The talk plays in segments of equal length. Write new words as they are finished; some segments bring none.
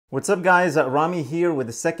What's up guys, Rami here with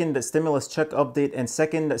the second stimulus check update and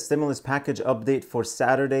second stimulus package update for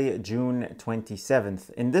Saturday, June 27th.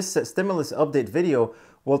 In this stimulus update video,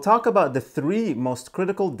 we'll talk about the three most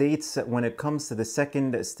critical dates when it comes to the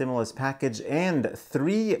second stimulus package and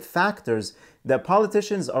three factors that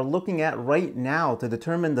politicians are looking at right now to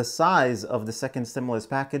determine the size of the second stimulus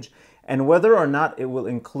package and whether or not it will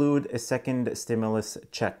include a second stimulus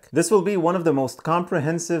check. This will be one of the most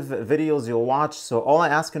comprehensive videos you'll watch, so all I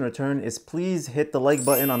ask in return is please hit the like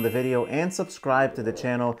button on the video and subscribe to the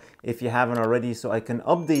channel if you haven't already so I can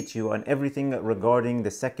update you on everything regarding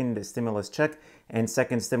the second stimulus check and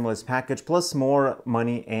second stimulus package, plus more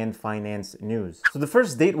money and finance news. So the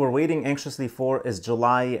first date we're waiting anxiously for is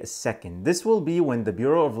July 2nd. This will be when the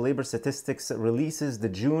Bureau of Labor Statistics releases the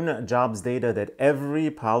June jobs data that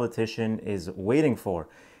every politician is waiting for.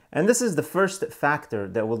 And this is the first factor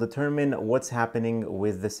that will determine what's happening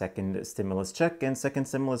with the second stimulus check and second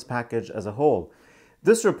stimulus package as a whole.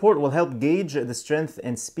 This report will help gauge the strength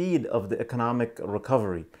and speed of the economic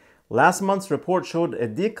recovery. Last month's report showed a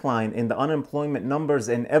decline in the unemployment numbers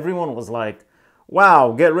and everyone was like,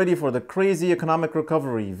 wow, get ready for the crazy economic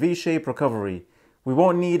recovery, V-shaped recovery. We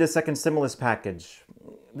won't need a second stimulus package.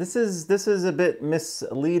 This is a bit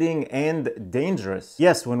misleading and dangerous.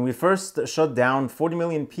 Yes, when we first shut down, 40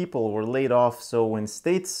 million people were laid off, so when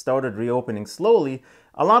states started reopening slowly,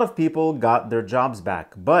 a lot of people got their jobs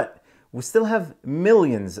back. But we still have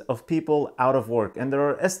millions of people out of work, and there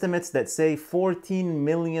are estimates that say 14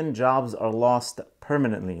 million jobs are lost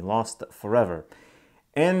permanently, lost forever.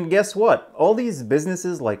 And guess what? All these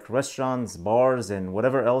businesses like restaurants, bars, and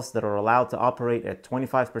whatever else that are allowed to operate at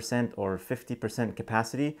 25% or 50%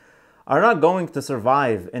 capacity are not going to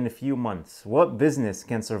survive in a few months. What business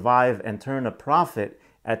can survive and turn a profit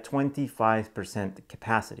at 25%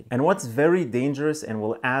 capacity? And what's very dangerous and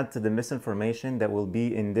will add to the misinformation that will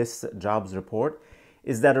be in this jobs report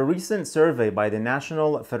is that a recent survey by the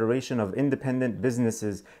National Federation of Independent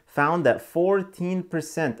Businesses found that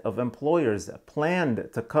 14% of employers planned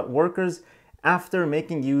to cut workers after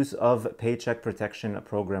making use of Paycheck Protection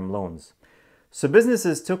Program loans. So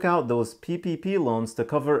businesses took out those PPP loans to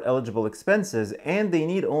cover eligible expenses and they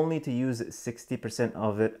need only to use 60%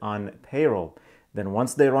 of it on payroll. Then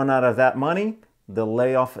once they run out of that money, they'll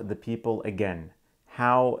lay off the people again.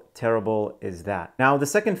 How terrible is that? Now, the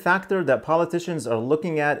second factor that politicians are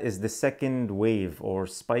looking at is the second wave or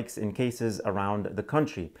spikes in cases around the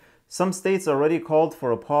country. Some states already called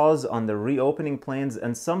for a pause on the reopening plans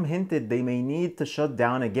and some hinted they may need to shut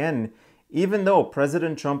down again, even though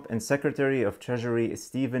President Trump and Secretary of Treasury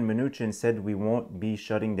Steven Mnuchin said we won't be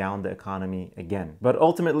shutting down the economy again. But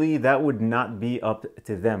ultimately, that would not be up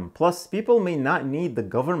to them. Plus, people may not need the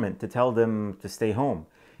government to tell them to stay home.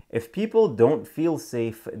 If people don't feel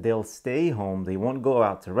safe, they'll stay home. They won't go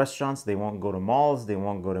out to restaurants, they won't go to malls, they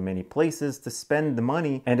won't go to many places to spend the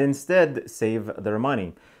money and instead save their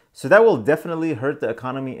money. So that will definitely hurt the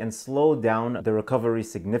economy and slow down the recovery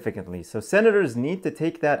significantly. So senators need to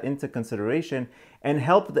take that into consideration and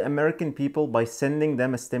help the American people by sending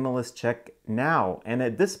them a stimulus check now. And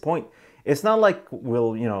at this point, it's not like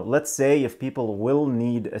let's say if people will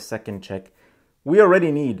need a second check, we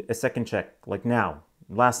already need a second check, like now.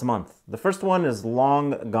 Last month. The first one is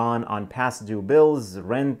long gone on past due bills,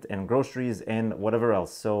 rent and groceries and whatever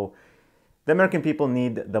else. So the American people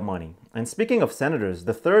need the money. And speaking of senators,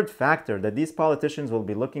 the third factor that these politicians will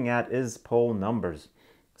be looking at is poll numbers.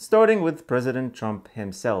 Starting with President Trump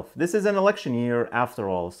himself. This is an election year after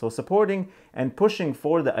all, so supporting and pushing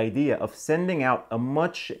for the idea of sending out a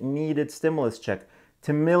much needed stimulus check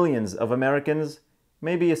to millions of Americans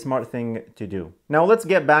may be a smart thing to do. Now let's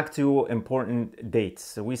get back to important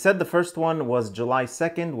dates. We said the first one was July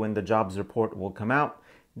 2nd when the jobs report will come out.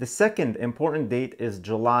 The second important date is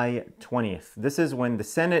July 20th. This is when the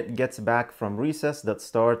Senate gets back from recess that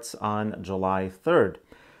starts on July 3rd.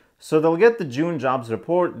 So they'll get the June jobs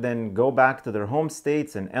report, then go back to their home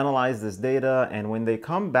states and analyze this data. And when they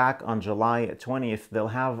come back on July 20th, they'll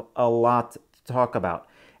have a lot to talk about.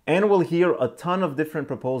 And we'll hear a ton of different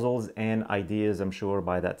proposals and ideas, I'm sure,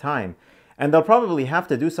 by that time. And they'll probably have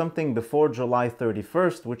to do something before July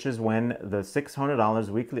 31st, which is when the $600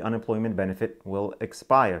 weekly unemployment benefit will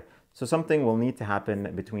expire. So something will need to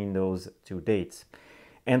happen between those two dates.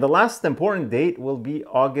 And the last important date will be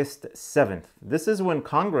August 7th. This is when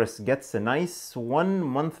Congress gets a nice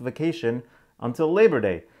 1-month vacation until Labor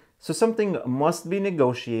Day. So something must be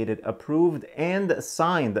negotiated, approved, and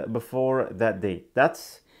signed before that date.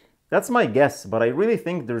 That's my guess, but I really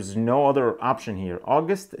think there's no other option here.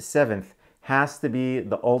 August 7th has to be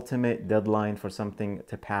the ultimate deadline for something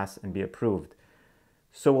to pass and be approved.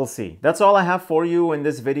 So we'll see. That's all I have for you in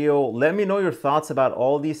this video. Let me know your thoughts about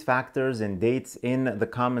all these factors and dates in the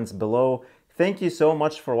comments below. Thank you so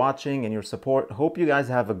much for watching and your support. Hope you guys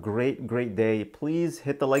have a great day. Please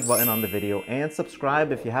hit the like button on the video and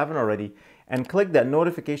subscribe if you haven't already, and click that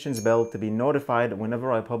notifications bell to be notified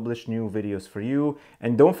whenever I publish new videos for you.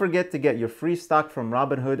 And don't forget to get your free stock from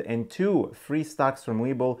Robinhood and 2 free stocks from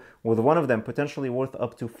Webull, with one of them potentially worth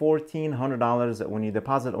up to $1,400 when you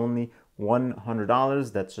deposit only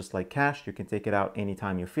 $100. That's just like cash. You can take it out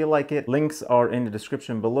anytime you feel like it. Links are in the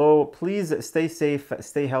description below. Please stay safe,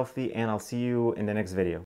 stay healthy, and I'll see you in the next video.